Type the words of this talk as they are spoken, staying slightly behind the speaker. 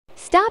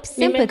Stop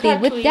sympathy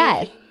with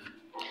death.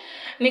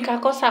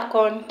 Nikakosa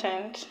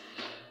content.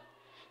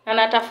 Na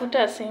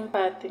natafuta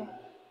sympathy.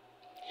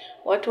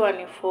 Watu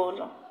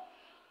wanifollow.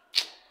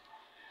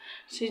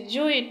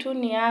 Sijui tu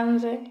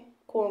nianze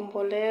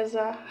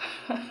kuomboleza.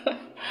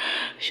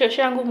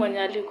 Shoshangu mwenye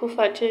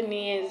alikufa 10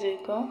 years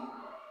ago.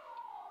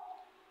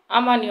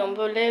 Ama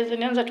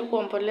nianza tu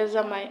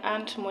kuomboleza my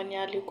aunt mwenye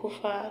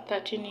alikufa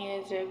 13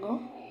 years ago.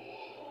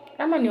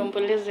 Ama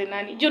niomboleze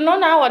nani?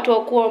 Unaona hao watu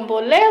wa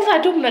kuomboleza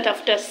tu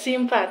mnatafuta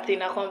sympathy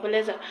na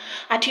kuomboleza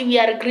ati we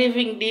are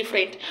grieving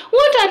different.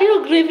 What are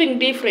you grieving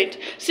different?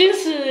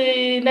 Since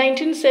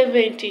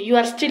 1970 you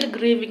are still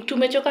grieving.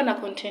 Tumechoka na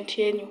content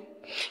yenu.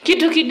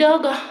 Kitu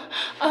kidogo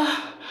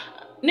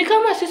ni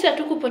kama sisi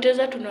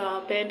hatukupoteza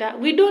tunawapenda.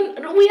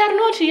 We are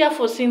not here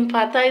for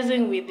sympathizing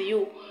with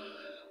you.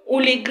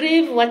 Uli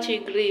grieve what you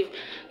grieve.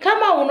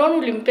 Kama unaona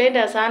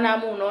ulimpenda sana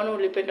ama unaona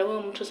ulipenda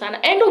huyo mtu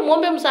sana, enda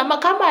muombe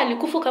msamaha. Kama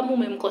alikufa, kama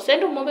umemkosa,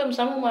 enda muombe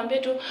msamaha, mwambie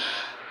tu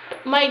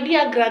my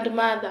dear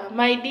grandmother,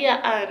 my dear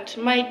aunt,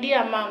 my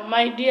dear mom,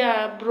 my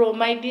dear bro,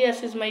 my dear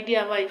sis, my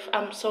dear wife,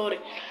 I'm sorry.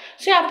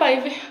 Si hapa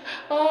hivi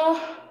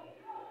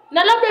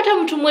na labda hata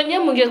mtu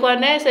mwenyewe mngekuwa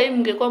naye sasa hivi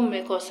mngekuwa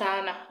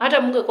mmekosana,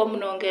 hata mngekuwa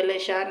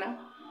mnaongeleshana.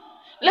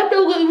 Labda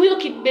huyo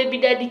baby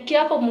daddy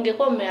yako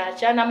mngekuwa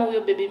mmeachana, ama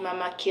huyo baby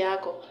mama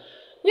yako.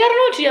 We are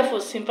not here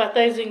for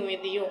sympathizing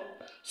with you.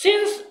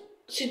 Since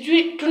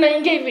sijui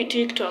tunaingia hivi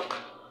TikTok,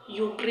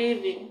 you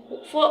grieving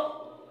for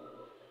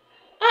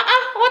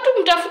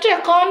watu mtafute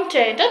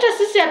content. Hata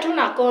sisi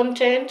hatuna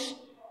content.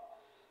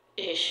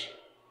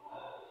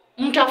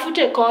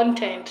 Mtafute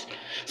content.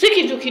 Si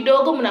kitu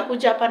kidogo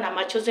mnakuja hapa na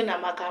machozi na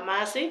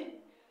makamasi.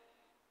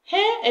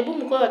 Hebu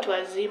mko watu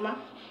wazima.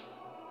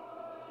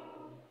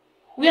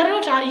 We are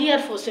not here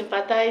for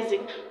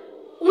sympathizing.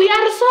 We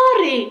are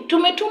sorry.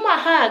 Tumetuma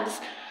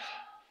hugs.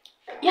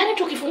 Yani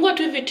tukifungua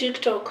tu hivi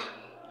TikTok,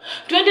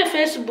 tuende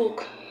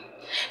Facebook,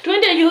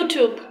 tuende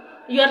YouTube,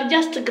 you are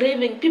just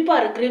grieving. People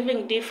are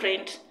grieving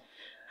different.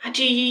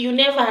 Ati you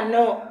never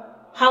know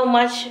how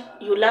much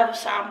you love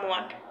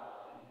someone.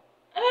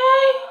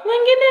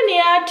 Wengine ni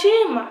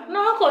yatima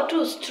na wako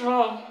too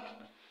strong.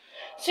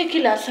 Si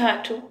kila saa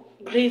tu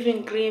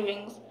grieving.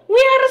 We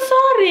are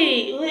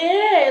sorry.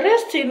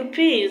 Rest in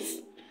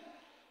peace.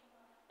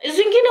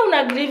 Zingine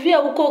unagrievia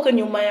huko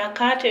nyuma ya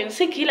curtain,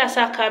 si kila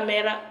saa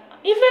kamera.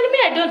 Even me,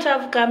 I don't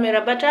have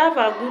camera, but I have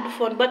a good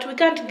phone. But we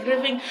can't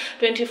grieving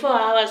 24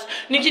 hours.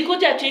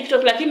 Nikikuja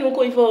TikTok, lakini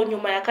huko hivyo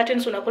nyuma ya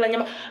curtains unakula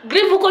nyama.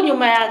 Grieve huko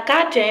nyuma ya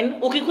curtain,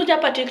 ukikuja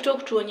hapa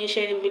TikTok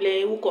tuonyeshe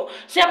vile huko.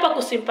 Si hapa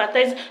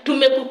kusympathize,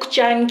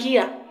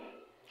 tumekuchangia.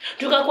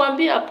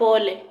 Tukakwambia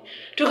pole.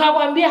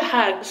 Tukakwambia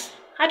hugs.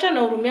 Hata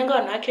na urumianga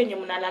wanawake wenye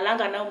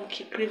mnalalanga nao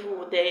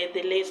mkigrieve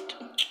the list.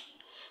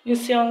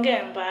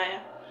 Nisiongee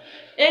mbaya.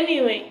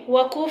 Anyway,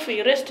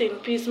 wakufi, rest in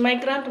peace. My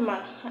grandma,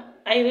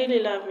 I really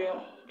love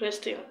you.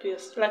 Rest in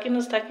peace.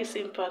 Lakini sitaki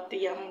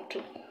sympathy ya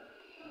mtu.